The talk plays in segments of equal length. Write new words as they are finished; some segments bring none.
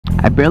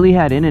I barely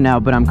had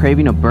In-N-Out, but I'm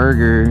craving a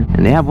burger,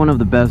 and they have one of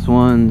the best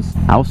ones.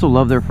 I also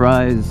love their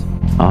fries.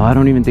 Oh, I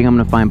don't even think I'm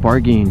gonna find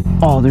parking.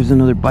 Oh, there's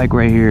another bike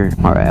right here.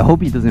 All right, I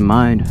hope he doesn't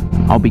mind.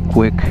 I'll be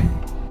quick.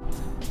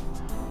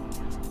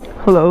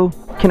 Hello,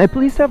 can I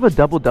please have a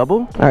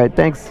double-double? All right,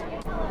 thanks.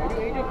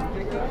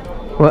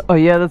 What? Oh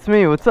yeah, that's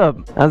me. What's up?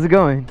 How's it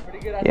going?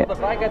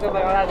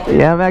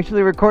 Yeah, I'm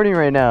actually recording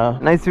right now.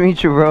 Nice to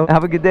meet you, bro.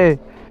 Have a good day.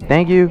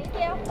 Thank you.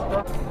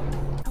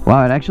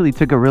 Wow, it actually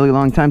took a really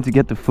long time to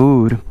get the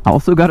food. I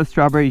also got a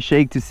strawberry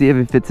shake to see if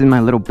it fits in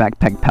my little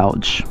backpack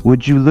pouch.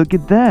 Would you look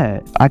at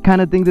that? I kind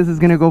of think this is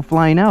gonna go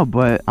flying out,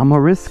 but I'm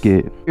gonna risk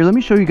it. Here, let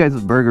me show you guys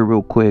the burger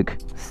real quick.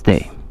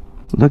 Stay.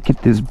 Look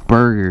at this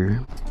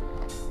burger.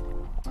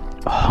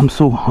 Oh, I'm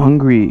so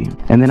hungry.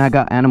 And then I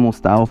got animal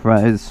style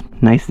fries,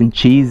 nice and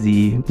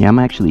cheesy. Yeah, I'm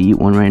actually eat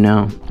one right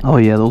now. Oh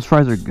yeah, those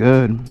fries are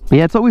good. But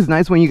yeah, it's always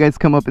nice when you guys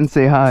come up and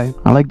say hi.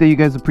 I like that you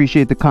guys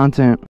appreciate the content.